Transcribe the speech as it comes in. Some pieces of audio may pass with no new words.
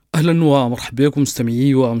أهلا ومرحبا بكم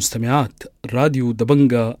مستمعي ومستمعات راديو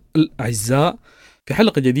دبنقا الأعزاء في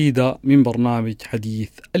حلقة جديدة من برنامج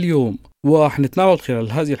حديث اليوم. وحنتناول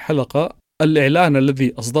خلال هذه الحلقة الإعلان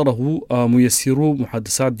الذي أصدره ميسرو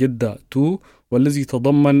محادثات جدة 2، والذي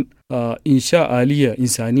تضمن إنشاء آلية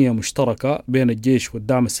إنسانية مشتركة بين الجيش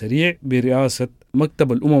والدعم السريع برئاسة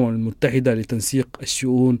مكتب الأمم المتحدة لتنسيق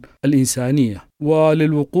الشؤون الإنسانية.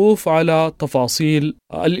 وللوقوف على تفاصيل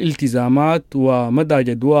الإلتزامات ومدى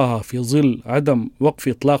جدواها في ظل عدم وقف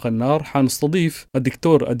إطلاق النار، حنستضيف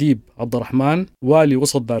الدكتور أديب عبدالرحمن، والي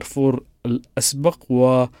وسط دارفور الأسبق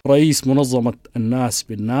ورئيس منظمة الناس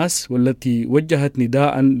بالناس، والتي وجهت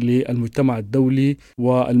نداء للمجتمع الدولي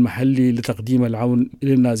والمحلي لتقديم العون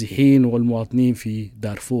للنازحين والمواطنين في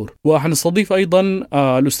دارفور. وحنستضيف أيضا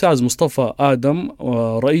الأستاذ مصطفى آدم،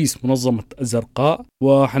 رئيس منظمة الزرقاء.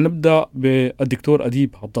 وحنبدأ بالدكتور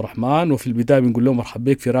أديب عبدالرحمن، وفي البداية بنقول له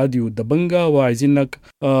مرحبا بك في راديو دبنقا، وعايزينك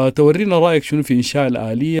تورينا رأيك شنو في إنشاء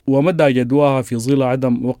الآلية ومدى جدواها في ظل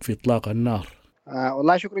عدم وقف إطلاق النار.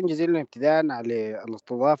 والله شكرا جزيلا ابتداء على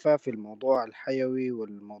الاستضافة في الموضوع الحيوي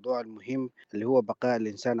والموضوع المهم اللي هو بقاء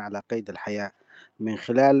الإنسان على قيد الحياة من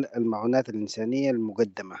خلال المعونات الإنسانية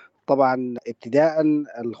المقدمة. طبعا ابتداء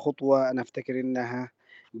الخطوة أنا أفتكر أنها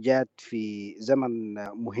جات في زمن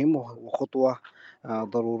مهم وخطوة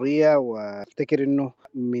ضرورية، وافتكر أنه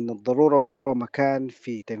من الضرورة ومكان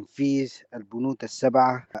في تنفيذ البنود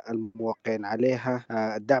السبعة الموقعين عليها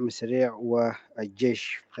الدعم السريع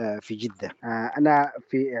والجيش في جدة. أنا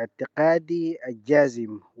في اعتقادي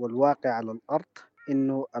الجازم والواقع على الأرض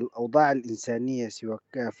إنه الأوضاع الإنسانية سواء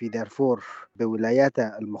في دارفور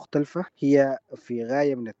بولاياتها المختلفة هي في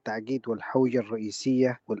غاية من التعقيد والحوجة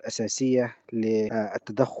الرئيسية والأساسية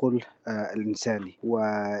للتدخل الإنساني.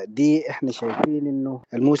 ودي إحنا شايفين إنه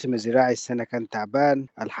الموسم الزراعي السنة كان تعبان،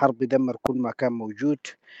 الحرب دمر كل ما كان موجود،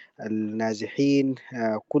 النازحين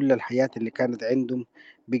كل الحياة اللي كانت عندهم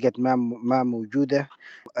بقت ما موجودة،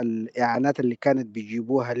 الإعانات اللي كانت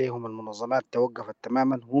بيجيبوها لهم المنظمات توقفت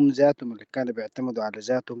تماما، هم ذاتهم اللي كانوا بيعتمدوا على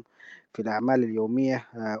ذاتهم في الأعمال اليومية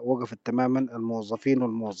وقفت تماما، الموظفين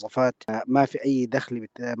والموظفات ما في أي دخل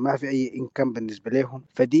ما في أي إنكم بالنسبة لهم.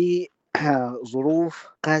 فدي ظروف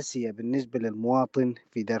قاسية بالنسبة للمواطن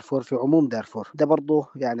في دارفور، في عموم دارفور ده برضو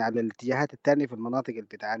يعني على الاتجاهات الثانية في المناطق اللي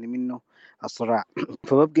بتعاني منه الصراع.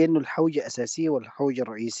 فببقى إنه الحوجة أساسية والحوجة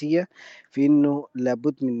الرئيسية في إنه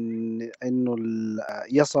لابد من إنه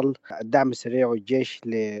يصل الدعم السريع والجيش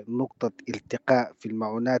لنقطة التقاء في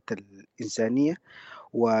المعونات الإنسانية،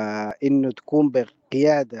 وإنه تكون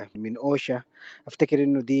بقيادة من أوشا. أفتكر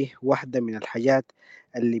إنه دي واحدة من الحاجات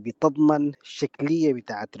اللي بتضمن شكلية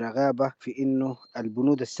بتاعت رغابة في إنه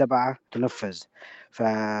البنود السبعة تنفذ.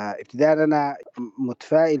 فابتداء أنا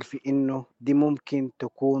متفائل في إنه دي ممكن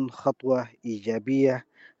تكون خطوة إيجابية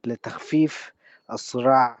لتخفيف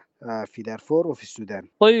الصراع في دارفور وفي السودان.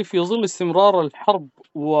 طيب، في ظل استمرار الحرب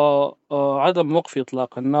وعدم وقف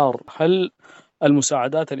إطلاق النار، هل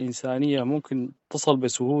المساعدات الإنسانية ممكن تصل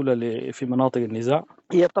بسهولة في مناطق النزاع؟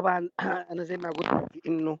 هي طبعا أنا زي ما قلت في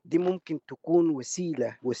إنه دي ممكن تكون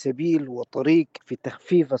وسيلة وسبيل وطريق في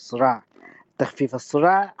تخفيف الصراع، تخفيف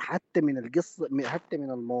الصراع حتى من القصة، حتى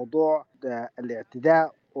من الموضوع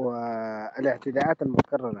الاعتداء والاعتداءات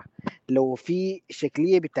المكررة. لو في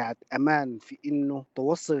شكلية بتاعت أمان في إنه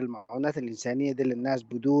توصل المعونات الإنسانية دي للناس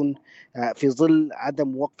بدون في ظل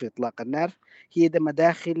عدم وقف إطلاق النار، هي ده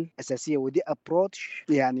مداخل أساسية، ودي أبروتش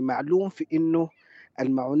يعني معلوم في إنه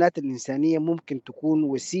المعونات الإنسانية ممكن تكون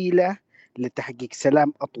وسيلة لتحقيق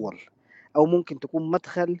سلام أطول، أو ممكن تكون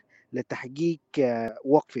مدخل لتحقيق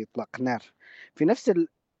وقف إطلاق نار. في نفس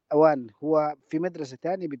الأوان هو في مدرسة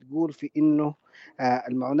تانية بتقول في إنه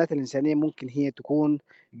المعونات الإنسانية ممكن هي تكون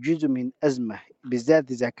جزء من أزمة،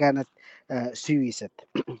 بالذات إذا كانت سويست.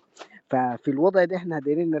 ففي الوضع ده احنا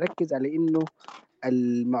دايرين نركز على إنه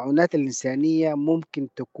المعونات الإنسانية ممكن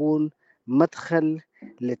تكون مدخل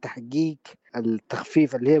لتحقيق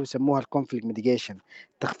التخفيف اللي هي بيسموها الكونفليكت ميديجيشن،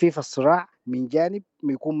 تخفيف الصراع من جانب،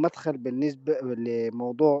 يكون مدخل بالنسبة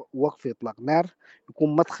لموضوع وقف إطلاق نار،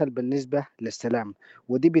 يكون مدخل بالنسبة للسلام.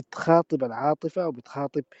 ودي بتخاطب العاطفة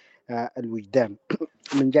وبتخاطب الوجدان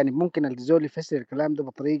من جانب. ممكن الزول يفسر الكلام ده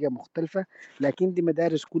بطريقة مختلفة، لكن دي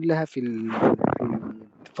مدارس كلها في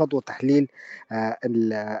فض وتحليل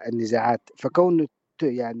النزاعات. فكونه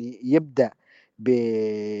يعني يبدأ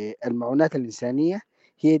بالمعونات الإنسانية،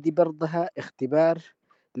 هي دي برضها اختبار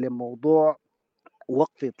لموضوع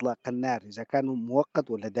وقف إطلاق النار، إذا كان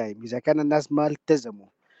مؤقت ولا دائم. إذا كان الناس ما التزموا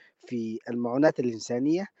في المعونات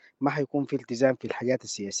الإنسانية ما حيكون في التزام في الحاجات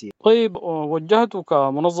السياسية. طيب وجهتوا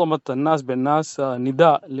كمنظمة الناس بالناس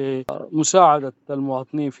نداء لمساعدة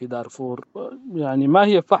المواطنين في دارفور، يعني ما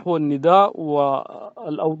هي فحوى النداء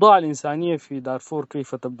والأوضاع الإنسانية في دارفور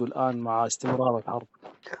كيف تبدو الآن مع استمرار الحرب؟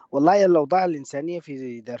 والله الأوضاع الإنسانية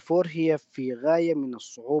في دارفور هي في غاية من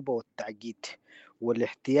الصعوبة والتعقيد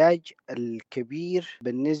والاحتياج الكبير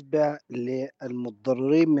بالنسبة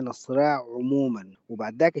للمتضررين من الصراع عموما،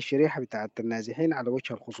 وبعد ذاك الشريحة بتاعت النازحين على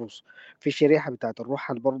وجه الخصوص. في شريحة بتاعت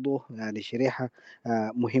الرحل برضو يعني شريحة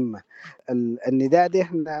مهمة. النداء ده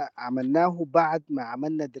احنا عملناه بعد ما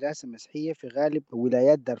عملنا دراسة مسحية في غالب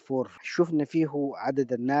ولايات دارفور، شفنا فيه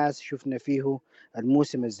عدد الناس، شفنا فيه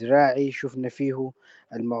الموسم الزراعي، شفنا فيه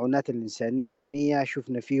المعونات الإنسانية،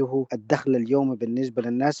 شفنا فيه الدخل اليومي بالنسبة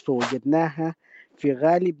للناس، فوجدناها في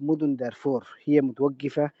غالب مدن دارفور هي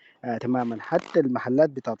متوقفة تماما. حتى المحلات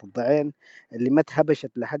بتاعت الضعين اللي ما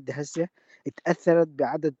اتهبشت لحد هسه اتأثرت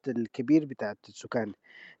بعدد الكبير بتاعت السكان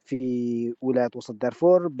في ولاية وسط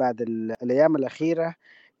دارفور. بعد الأيام الأخيرة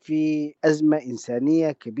في أزمة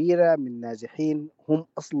إنسانية كبيرة من نازحين هم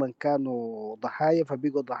أصلا كانوا ضحايا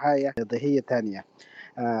فبقوا ضحايا ضحية تانية.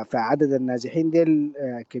 فعدد النازحين ديل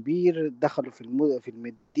كبير، دخلوا في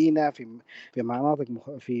المدينة في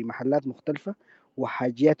مناطق في محلات مختلفة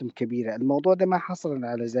وحاجياتهم كبيرة. الموضوع ده ما حصل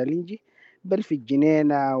على زالنجي بل في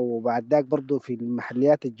الجنينة، وبعد ذاك برضو في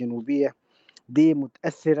المحليات الجنوبية دي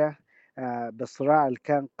متأثرة بالصراع اللي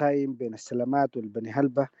كان قايم بين السلامات والبني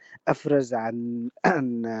هلبة، أفرز عن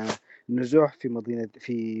نزوح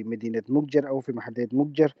في مدينة مقجر أو في محلية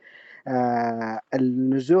مقجر.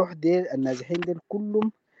 النزوح دي النازحين دي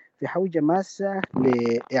كلهم في حوجة ماسة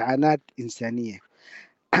لإعانات إنسانية.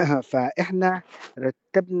 فإحنا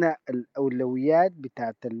رتبنا الأولويات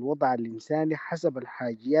بتاعت الوضع الإنساني حسب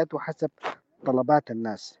الحاجيات وحسب طلبات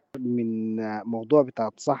الناس، من موضوع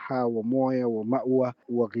بتاعت صحة وموية ومأوى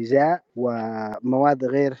وغذاء ومواد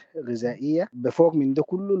غير غذائية. بفوق من ده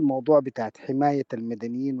كله الموضوع بتاعت حماية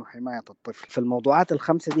المدنيين وحماية الطفل. فالموضوعات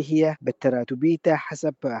الخمسة دي هي بالتراتبيتة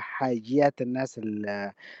حسب حاجيات الناس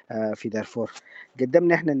في دارفور.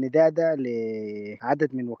 قدمنا احنا النداء ده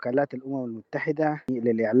لعدد من وكالات الأمم المتحدة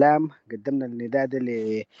للإعلام، قدمنا النداء ده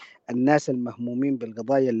للناس المهمومين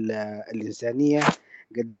بالقضايا الإنسانية،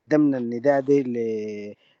 قدمنا النداء ده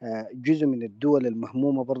لجزء من الدول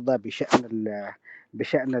المهمومة برضه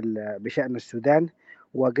بشأن السودان،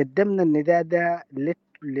 وقدمنا النداء ده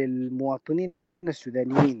للمواطنين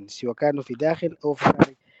السودانيين سواء كانوا في داخل أو في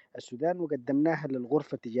خارج السودان، وقدمناها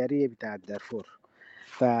للغرفة التجارية بتاعة دارفور.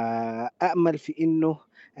 فأأمل في إنه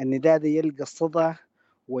النداء ده يلقى الصدى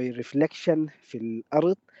ورفلكشن في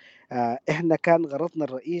الأرض. إحنا كان غرضنا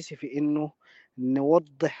الرئيسي في إنه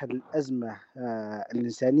نوضح الأزمة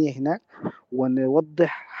الإنسانية هناك،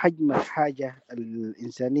 ونوضح حجم الحاجة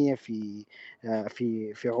الإنسانية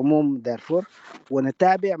في عموم دارفور،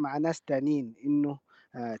 ونتابع مع ناس تانيين إنه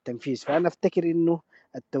تنفيذ. فأنا أفتكر إنه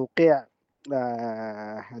التوقيع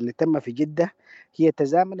اللي تم في جدة هي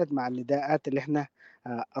تزامنت مع النداءات اللي احنا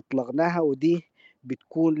أطلقناها، ودي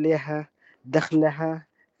بتكون لها دخلها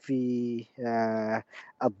في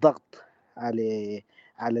الضغط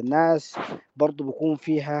على الناس. برضو بيكون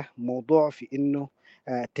فيها موضوع في إنه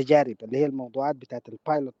تجارب اللي هي الموضوعات بتاعت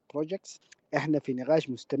البايلوت بروجكتس. احنا في نقاش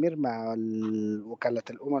مستمر مع وكالة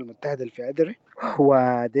الأمم المتحدة في أدري،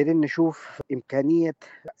 ودايرين نشوف إمكانية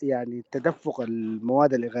يعني تدفق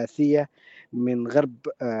المواد الإغاثية من غرب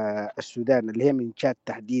السودان اللي هي من تشاد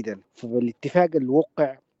تحديدا. فالاتفاق اللي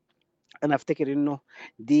وقع أنا أفتكر إنه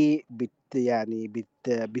دي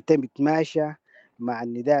بتماشى مع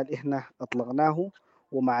النداء اللي إحنا أطلقناه،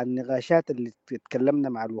 ومع النقاشات اللي تكلمنا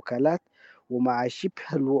مع الوكالات، ومع شبه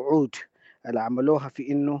الوعود اللي عملوها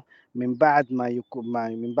في إنه من بعد ما يكون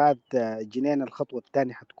من بعد جنين الخطوة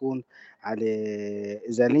الثانية حتكون على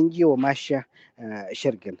زالنجي وماشية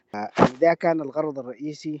شرقا. ده كان الغرض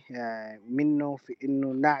الرئيسي منه في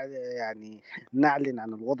إنه يعني نعلن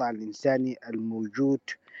عن الوضع الإنساني الموجود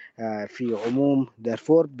في عموم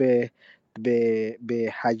دارفور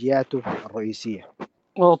بحاجياته الرئيسية.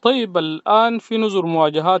 طيب الآن في نذر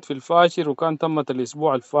مواجهات في الفاشر وكان تمت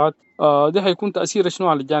الأسبوع الفات، ده هيكون تأثير شنو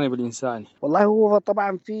على الجانب الإنساني؟ والله هو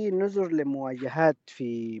طبعا في نذر لمواجهات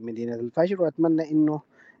في مدينة الفاشر، وأتمنى إنه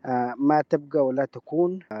ما تبقى ولا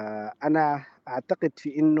تكون. أنا أعتقد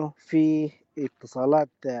في إنه في اتصالات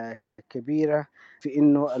كبيرة في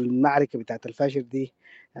إنه المعركة بتاعت الفاشر دي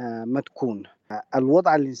ما تكون.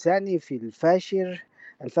 الوضع الإنساني في الفاشر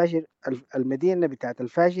المدينة بتاعت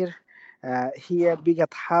الفاشر هي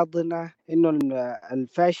بقت حاضنة إنه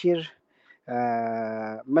الفاشر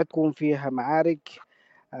ما تكون فيها معارك،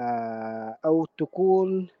 أو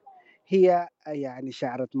تكون هي يعني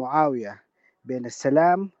شعرة معاوية بين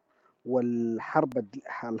السلام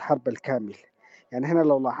الحرب الكامل. يعني هنا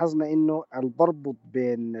لو لاحظنا إنه البربط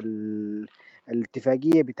بين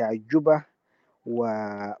الاتفاقية بتاع الجبة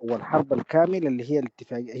والحرب الكامل اللي هي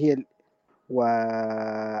الاتفاقية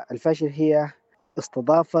والفاشل هي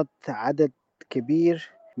استضافت عدد كبير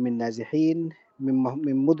من نازحين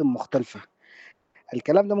من مدن مختلفة.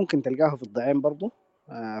 الكلام ده ممكن تلقاه في الضعين برضو.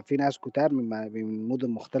 في ناس كتار من مدن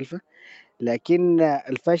مختلفة، لكن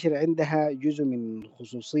الفاشل عندها جزء من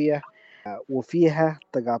خصوصية، وفيها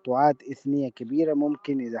تقاطعات إثنية كبيرة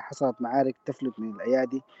ممكن إذا حصلت معارك تفلت من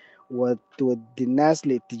الأيادي وتودي الناس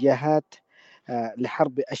لاتجاهات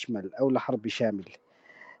لحرب أشمل أو لحرب شامل.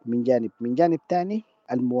 من جانب تاني،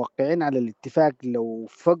 الموقعين على الاتفاق لو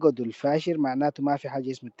فقدوا الفاشر معناته ما في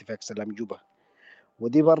حاجة اسمها اتفاق سلام جوبا.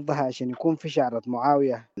 ودي برضها عشان يكون في شعرة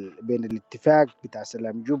معاوية بين الاتفاق بتاع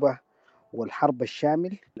سلام جوبا والحرب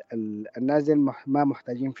الشامل، الناس دي ما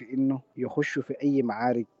محتاجين في انه يخشوا في اي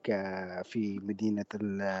معارك في مدينة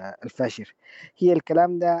الفاشر. هي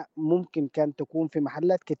الكلام ده ممكن كان تكون في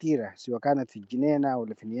محلات كثيرة، سواء كانت في الجنينة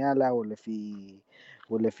ولا في نيالا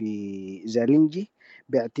ولا في زالنجي،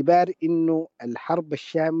 باعتبار انه الحرب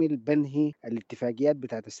الشامل بنهي الاتفاقيات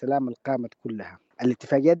بتاعت السلام القامت كلها.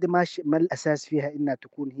 الاتفاقيات دي ما الاساس فيها انها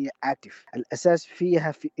تكون هي اكتف، الاساس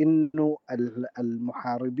فيها في انه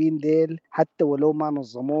المحاربين ديل حتى ولو ما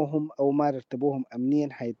نظموهم او ما رتبوهم امنيا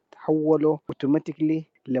هيتحولوا اوتوماتيكلي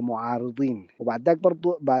لمعارضين، وبعد ذاك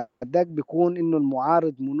برضو بعد ذاك بيكون انه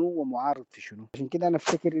المعارض منو ومعارض في شنو. عشان كده انا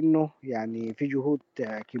افتكر انه يعني في جهود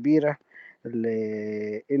كبيره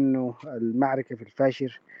لانه المعركه في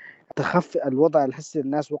الفاشر تخفف الوضع اللي هسه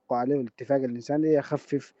الناس وقعوا عليه الاتفاق الإنساني،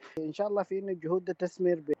 يخفف إن شاء الله في إنه الجهود ده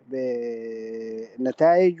تثمر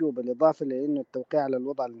بنتائج، وبالإضافة لإنه التوقيع على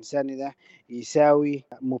الوضع الإنساني ده يساوي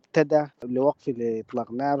مبتدأ لوقف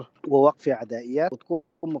لإطلاق نار ووقف عدائيات، وتكون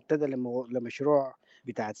مبتدأ لمشروع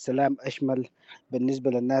بتاع السلام أشمل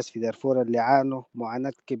بالنسبة للناس في دارفور اللي عانوا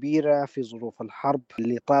معاناة كبيرة في ظروف الحرب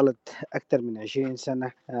اللي طالت أكثر من 20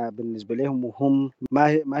 سنة بالنسبة لهم، وهم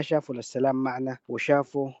ما شافوا للسلام معنى،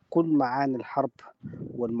 وشافوا كل معاني الحرب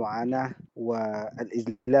والمعاناة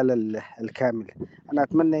والإذلال الكامل. أنا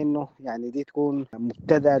أتمنى إنه يعني دي تكون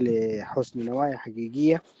مبتدأ لحسن نوايا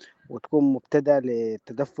حقيقية، وتكون مبتدأ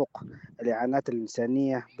لتدفق الإعانات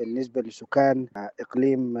الإنسانية بالنسبة لسكان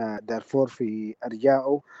إقليم دارفور في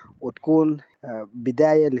أرجائه، وتكون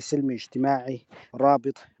بداية لسلم اجتماعي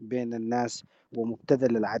رابط بين الناس ومبتدأ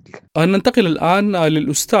للعدل. ننتقل الآن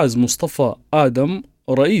للأستاذ مصطفى آدم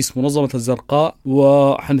رئيس منظمة الزرقاء،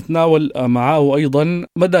 وحنتناول معه أيضا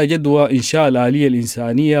مدى جدوى إنشاء الآلية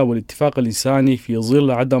الإنسانية والاتفاق الإنساني في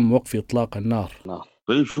ظل عدم وقف إطلاق النار.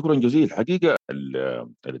 طيب، شكرا جزيلا. حقيقة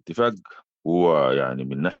الاتفاق هو يعني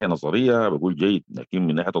من ناحية نظرية بقول جيد، لكن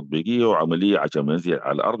من ناحية تطبيقية وعملية عشان ما ينزل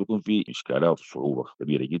على الأرض يكون في إشكالات وصعوبة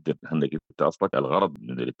كبيرة جدا. أنك أنت أصلك الغرض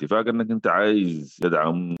من الاتفاق أنك أنت عايز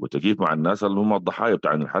تدعم وتكيف مع الناس اللي هم الضحايا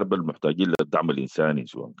بتاع الحرب المحتاجين للدعم الإنساني،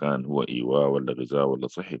 سواء كان هو إيواء ولا غذاء ولا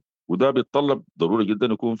صحي. وده بيتطلب ضروري جدا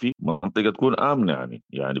يكون في منطقة تكون آمنة،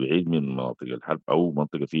 يعني بعيد من مناطق الحرب، أو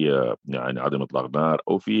منطقة فيها يعني عدم إطلاق نار،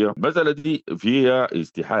 أو فيها مسألة دي فيها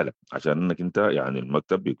استحالة عشان انك انت يعني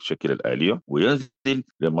المكتب بيشكل الآلية وينزل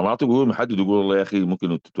للمناطق وهو محدد يقول والله يا اخي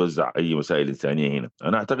ممكن تتوزع اي مسائل انسانيه هنا.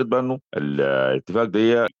 انا اعتقد بانه الاتفاق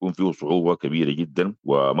ده يكون فيه صعوبه كبيره جدا،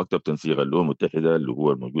 ومكتب تنسيق الامم المتحده اللي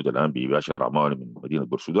هو الموجود الان بيباشر اعماله من مدينه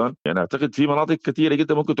بورسودان، يعني اعتقد في مناطق كثيره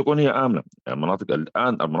جدا ممكن تكون هي امنه. يعني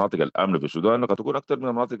المناطق الامنه في السودان قد تكون اكثر من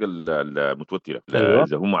المناطق المتوتره. ايوه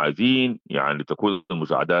اذا هم عايزين يعني تكون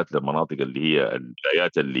المساعدات للمناطق اللي هي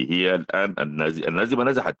الولايات اللي هي الان النازمه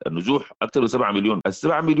نزحت النزوح اكثر من 7 مليون. ال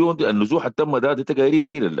 7 مليون دي النزوح التم ده دي تقارير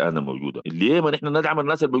الان الموجوده اللي ما نحن ندعم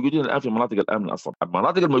الناس الموجودين الان في المناطق الامنه. اصلا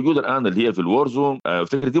المناطق الموجوده الان اللي هي في الوور زون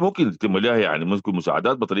فكرة دي ممكن تتم لها يعني ممكن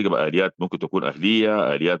مساعدات بطريقه باليات ممكن تكون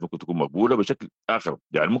اهليه، اليات ممكن تكون مقبوله بشكل اخر،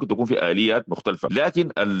 يعني ممكن تكون في اليات مختلفه. لكن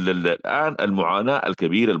الان المعاناه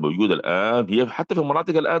الكبيره الموجوده الان هي حتى في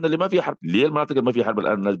المناطق الان اللي ما فيها حرب. اللي هي المناطق اللي ما فيها حرب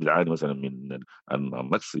الان الناس بتعاني مثلا من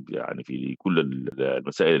النقص يعني في كل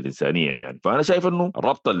المسائل الانسانيه. يعني فانا شايف انه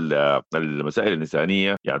ربط المسائل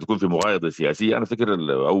الانسانيه يعني تكون في مغايضه سياسيه، انا افتكر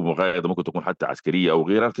او مغايضه ممكن تكون حتى عسكريه او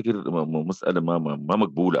غيرها، افتكر مساله ما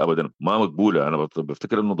مقبوله ابدا، ما مقبوله. انا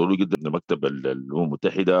بفتكر انه ضروري جدا ان مكتب الامم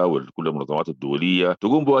المتحده وكل المنظمات الدوليه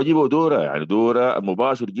تقوم بواجبها ودورها، يعني دورها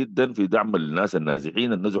المباشر جدا في دعم الناس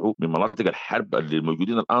النازحين النزحوا من مناطق الحرب اللي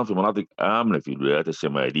موجودين الان الآن في مناطق آمنة في الولايات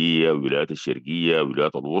الشمالية والولايات الشرقية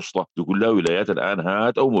والولايات الوسطى، دي كلها ولايات الآن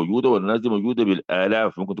هات أو موجودة، والناس دي موجودة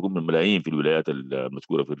بالآلاف، ممكن تكون من ملايين في الولايات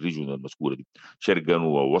المذكورة في الريجون المذكورة دي، شرقا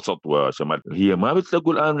ووسط وشمال. هي ما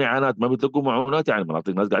بتلقوا الآن إعانات، ما بتلقوا معونات، يعني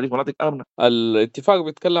مناطق ناس قاعدين في مناطق آمنة. الاتفاق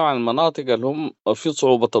بيتكلم عن المناطق اللي هم في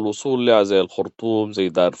صعوبة الوصول لها زي الخرطوم، زي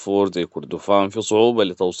دارفور، زي كردفان، في صعوبة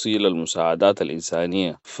لتوصيل المساعدات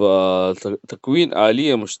الإنسانية. فتكوين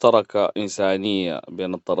آلية مشتركة إنسانية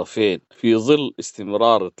بين الطرفين في ظل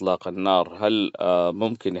استمرار إطلاق النار، هل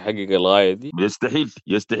ممكن يحقق الغاية دي؟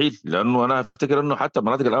 يستحيل، لأنه أنا أفتكر أنه حتى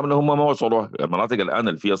المناطق الآمنة هم ما وصلوها. المناطق الآن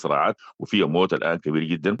اللي فيها صراعات وفيها موت الآن كبير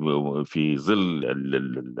جدا في ظل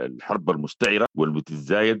الحرب المستعرة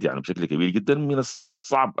والمتزايد يعني بشكل كبير جدا، من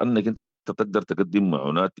الصعب أنك أنت تقدر تقدم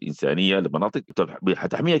معونات إنسانية لمناطق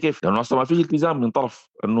حتحميها كيف؟ لأنه أصلا ما في التزام من طرف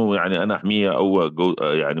أنه يعني أنا أحميها أو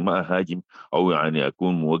يعني ما أهاجم أو يعني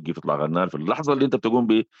أكون موقف إطلاق النار في اللحظة اللي أنت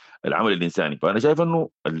بتقوم بالعمل الإنساني. فأنا شايف أنه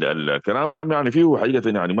الكلام يعني فيه حقيقة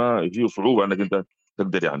يعني ما فيه صعوبة أنك أنت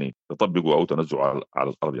تقدر يعني تطبقه او تنزعه على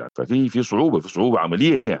الارض، يعني ففي صعوبه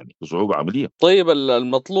عمليه، يعني في صعوبه عمليه. طيب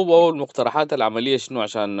المطلوب أو المقترحات العملية شنو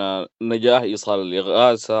عشان نجاح إيصال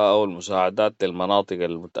الإغاثة أو المساعدات للمناطق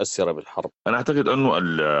المتأثرة بالحرب؟ انا اعتقد انه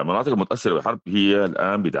المناطق المتاثره بالحرب هي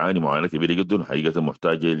الان بتعاني معاناه كبيره جدا، حقيقه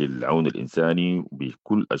محتاجه للعون الانساني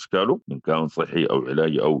بكل اشكاله، من كان صحي او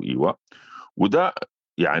علاجي او ايواء. وده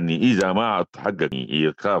يعني اذا ما تحقق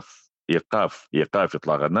ايقاف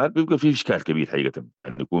اطلاق النار بيبقى فيه اشكال كبير حقيقه،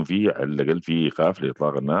 يعني يكون فيه على الاقل في ايقاف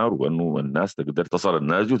لاطلاق النار، وانه الناس تقدر تصل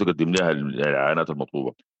الناس دي وتقدم لها الاعانات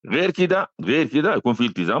المطلوبه. غير كده يكون في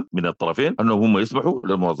التزام من الطرفين انهم هم يسمحوا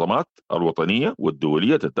للمنظمات الوطنيه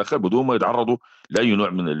والدوليه تتدخل بدون ما يتعرضوا لاي نوع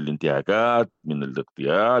من الانتهاكات، من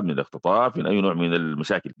الاغتيال، من الاختطاف، من اي نوع من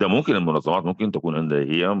المشاكل. ده ممكن المنظمات ممكن تكون عندها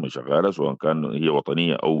هي شغاله سواء كان هي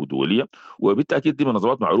وطنيه او دوليه، وبالتاكيد دي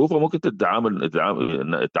منظمات معروفه ممكن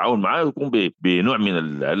التعاون معها يكون بنوع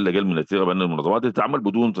من على الاقل من الثقه بان المنظمات تتعامل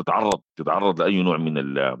بدون تتعرض لاي نوع من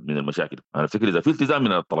المشاكل. انا افتكر اذا في التزام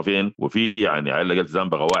من الطرفين وفي يعني على الاقل التزام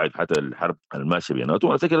بقواعد حتى الحرب الماشيه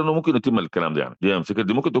بيناتهم، انا افتكر انه ممكن يتم الكلام ده. يعني دي افتكر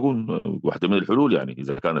دي ممكن تكون واحده من الحلول، يعني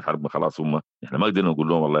اذا كان الحرب خلاص هم احنا ما قدرنا نقول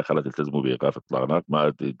لهم والله خلاص التزموا بايقاف اطلاق،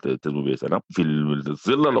 ما تلتزموا بسلام في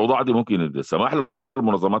ظل الاوضاع دي، ممكن السماح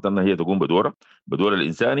المنظمات انها هي تقوم بدور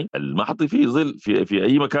الانساني المحض في ظل في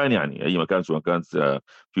اي مكان، يعني اي مكان سواء كان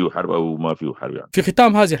فيه حرب او ما فيه حرب. يعني في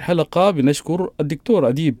ختام هذه الحلقة بنشكر الدكتور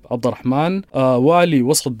أديب عبدالرحمن، والي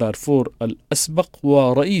وسط دارفور الأسبق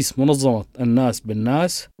ورئيس منظمة الناس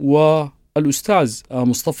بالناس، والأستاذ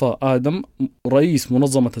مصطفى آدم رئيس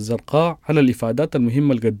منظمة الزرقاء، على الإفادات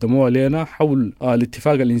المهمة اللي قدموها لنا حول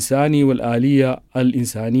الاتفاق الإنساني والآلية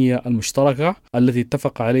الإنسانية المشتركة التي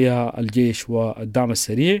اتفق عليها الجيش والدعم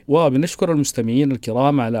السريع. وبنشكر المستمعين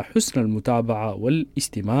الكرام على حسن المتابعة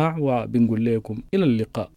والاستماع، وبنقول لكم إلى اللقاء.